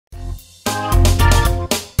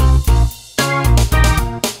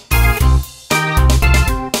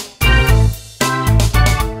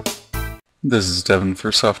This is Devin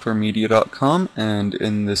for SoftwareMedia.com, and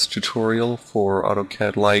in this tutorial for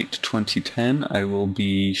AutoCAD LT 2010 I will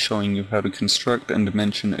be showing you how to construct and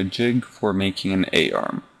dimension a jig for making an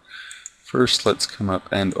A-arm. First, let's come up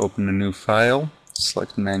and open a new file,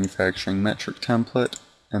 select the manufacturing metric template,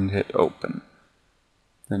 and hit open.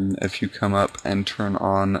 Then if you come up and turn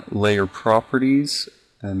on layer properties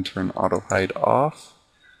and turn auto hide off,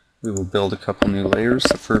 we will build a couple new layers.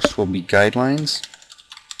 The first will be guidelines,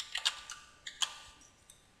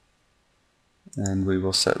 and we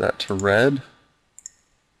will set that to red.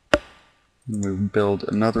 And we will build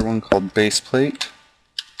another one called base plate,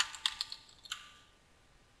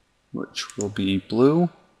 which will be blue.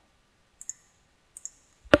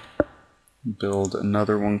 Build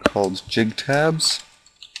another one called jig tabs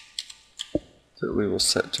that we will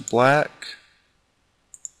set to black.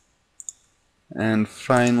 And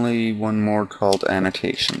finally one more called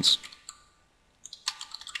annotations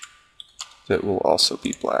that will also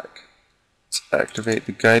be black. Let's activate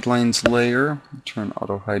the guidelines layer, turn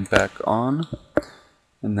auto hide back on,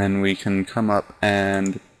 and then we can come up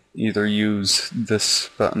and either use this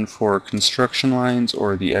button for construction lines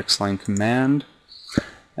or the X-line command,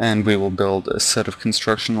 and we will build a set of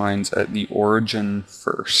construction lines at the origin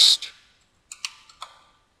first.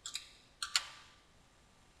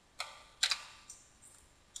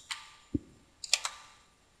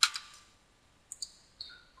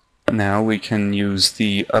 Now we can use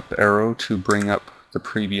the up arrow to bring up the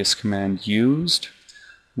previous command used.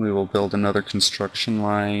 We will build another construction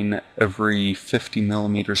line every 50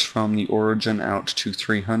 millimeters from the origin out to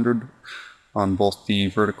 300 on both the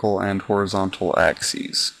vertical and horizontal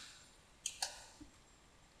axes.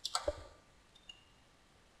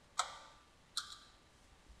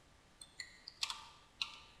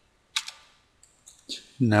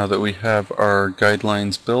 Now that we have our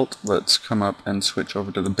guidelines built, let's come up and switch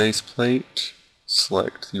over to the base plate,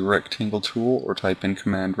 select the rectangle tool or type in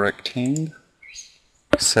command rectangle,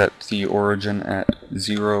 set the origin at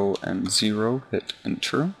 0 and 0, hit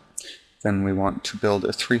enter. Then we want to build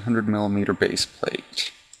a 300 millimeter base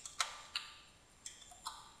plate.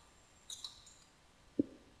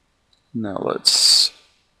 Now let's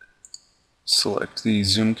select the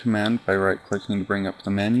zoom command by right clicking to bring up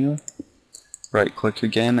the menu. Right click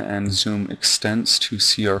again and zoom extents to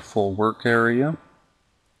see our full work area.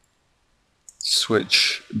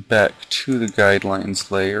 Switch back to the guidelines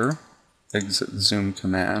layer, exit the zoom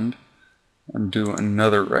command, and do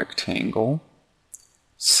another rectangle.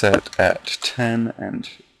 Set at 10 and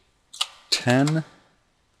 10.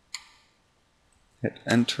 Hit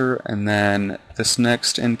enter, and then this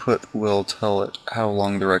next input will tell it how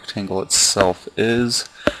long the rectangle itself is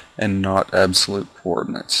and not absolute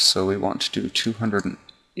coordinates. So we want to do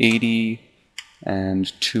 280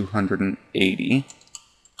 and 280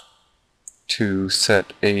 to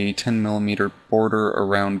set a 10 millimeter border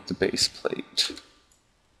around the base plate.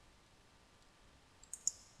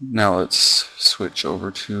 Now let's switch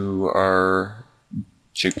over to our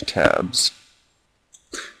jig tabs.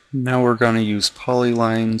 Now we're going to use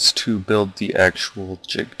polylines to build the actual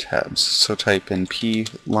jig tabs. So type in P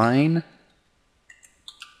line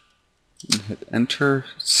and hit enter.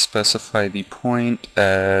 Specify the point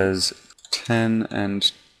as 10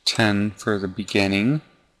 and 10 for the beginning.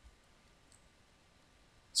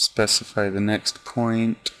 Specify the next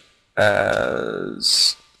point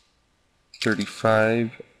as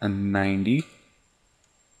 35 and 90.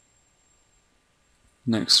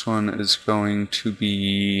 Next one is going to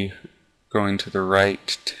be going to the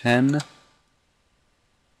right 10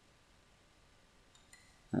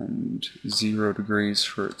 and 0 degrees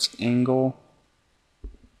for its angle.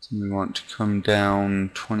 So we want to come down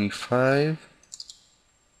 25,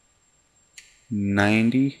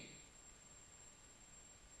 90,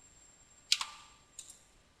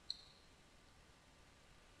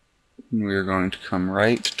 and we are going to come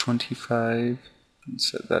right 25 and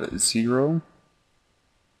set that at 0.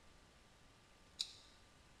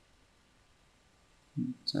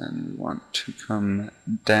 Then we want to come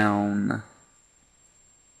down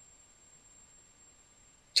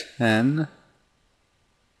 10,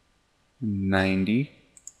 90,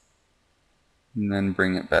 and then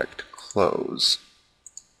bring it back to close.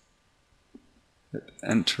 Hit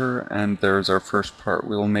enter, and there's our first part.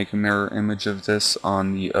 We will make a mirror image of this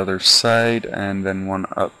on the other side and then one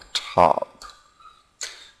up top.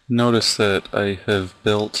 Notice that I have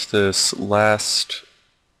built this last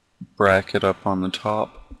bracket up on the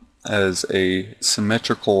top as a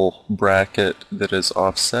symmetrical bracket that is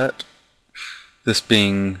offset. This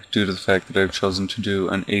being due to the fact that I've chosen to do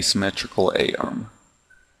an asymmetrical A-arm.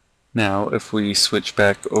 Now if we switch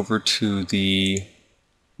back over to the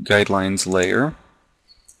guidelines layer.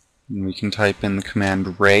 And we can type in the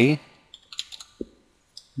command ray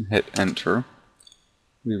and hit enter.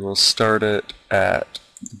 We will start it at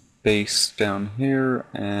the base down here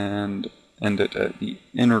and end it at the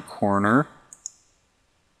inner corner.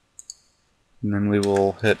 And then we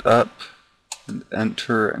will hit up and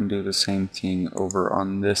enter and do the same thing over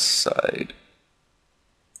on this side.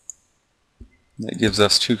 That gives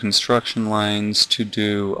us two construction lines to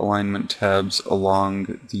do alignment tabs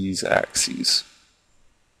along these axes.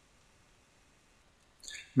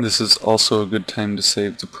 This is also a good time to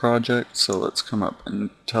save the project, so let's come up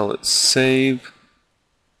and tell it save.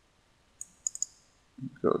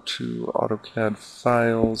 Go to AutoCAD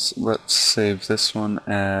Files. Let's save this one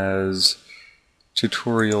as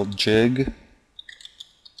Tutorial Jig.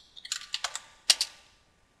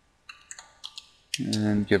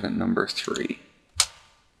 And give it number 3.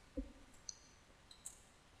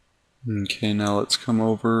 Okay, now let's come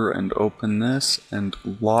over and open this and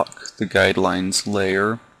lock the guidelines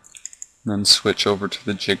layer, and then switch over to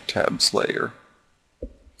the jig tabs layer.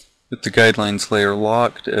 With the guidelines layer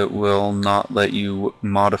locked, it will not let you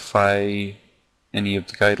modify any of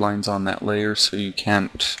the guidelines on that layer, so you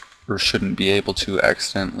can't or shouldn't be able to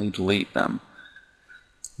accidentally delete them.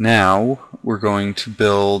 Now we're going to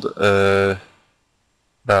build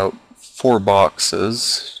about 4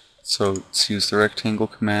 boxes. So let's use the rectangle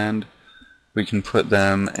command. We can put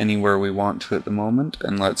them anywhere we want to at the moment,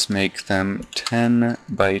 and let's make them 10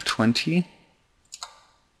 by 20.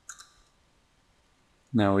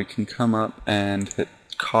 Now we can come up and hit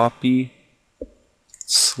copy,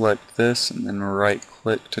 select this, and then right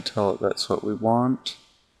click to tell it that's what we want.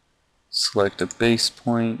 Select a base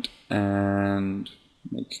point and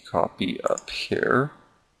make a copy up here.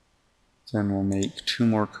 Then we'll make 2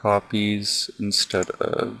 more copies instead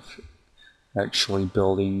of actually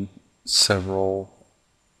building several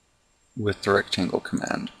with the rectangle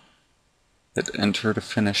command. Hit enter to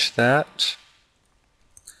finish that.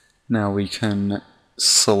 Now we can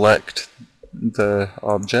select the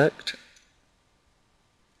object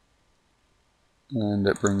and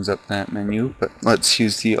it brings up that menu, but let's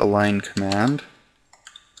use the align command.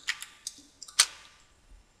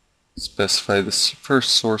 Specify the first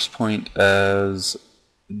source point as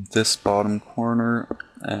this bottom corner,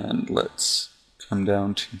 and let's come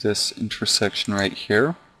down to this intersection right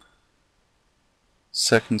here.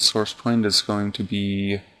 Second source point is going to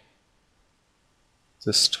be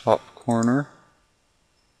this top corner,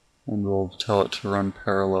 and we'll tell it to run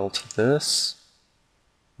parallel to this.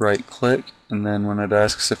 Right click, and then when it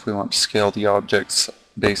asks if we want to scale the objects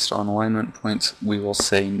based on alignment points, we will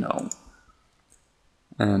say no.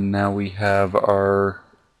 And now we have our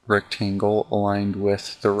rectangle aligned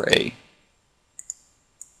with the ray.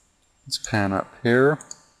 Let's pan up here,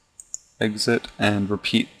 exit, and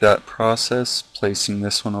repeat that process, placing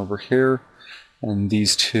this one over here and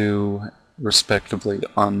these two respectively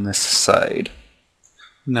on this side.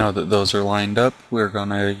 Now that those are lined up, we're going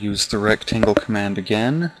to use the rectangle command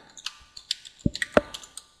again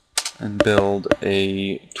and build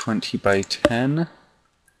a 20 by 10.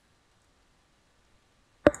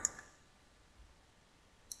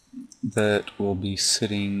 That will be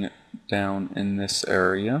sitting down in this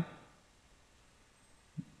area.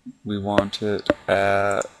 We want it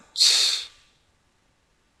at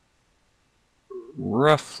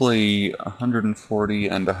roughly 140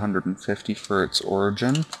 and 150 for its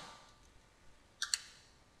origin.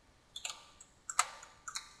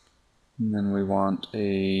 And then we want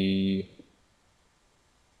a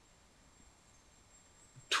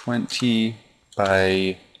 20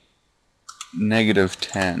 by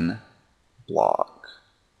 -10 block,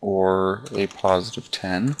 or a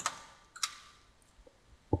 +10.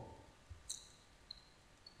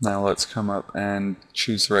 Now let's come up and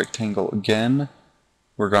choose the rectangle again.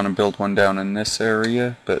 We're going to build one down in this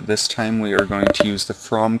area, but this time we are going to use the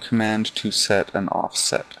from command to set an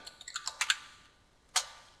offset.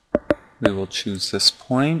 We will choose this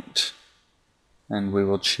point, and we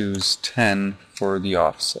will choose 10 for the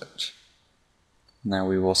offset. Now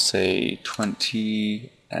we will say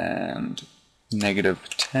 20 and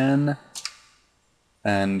 -10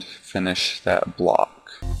 and finish that block.